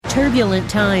Turbulent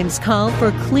times call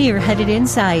for clear-headed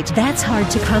insight. That's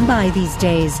hard to come by these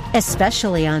days,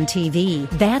 especially on TV.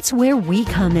 That's where we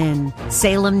come in.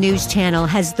 Salem News Channel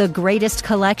has the greatest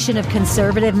collection of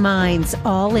conservative minds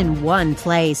all in one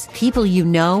place. People you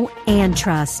know and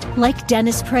trust, like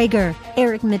Dennis Prager,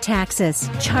 Eric Metaxas,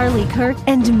 Charlie Kirk,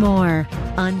 and more.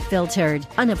 Unfiltered,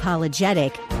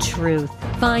 unapologetic truth.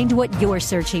 Find what you're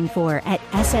searching for at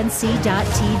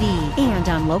snc.tv and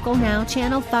on Local Now,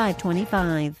 Channel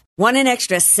 525. Want an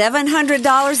extra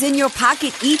 $700 in your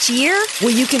pocket each year?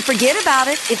 Well, you can forget about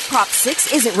it if Prop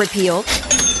 6 isn't repealed.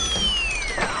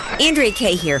 Andrea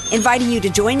Kaye here, inviting you to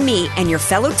join me and your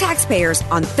fellow taxpayers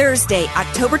on Thursday,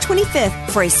 October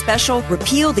 25th for a special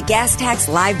Repeal the Gas Tax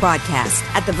live broadcast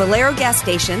at the Valero gas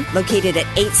station located at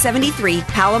 873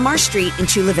 Palomar Street in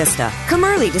Chula Vista. Come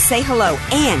early to say hello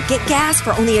and get gas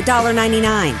for only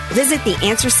 $1.99. Visit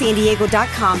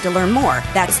theanswersandiego.com to learn more.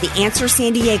 That's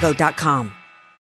theanswersandiego.com.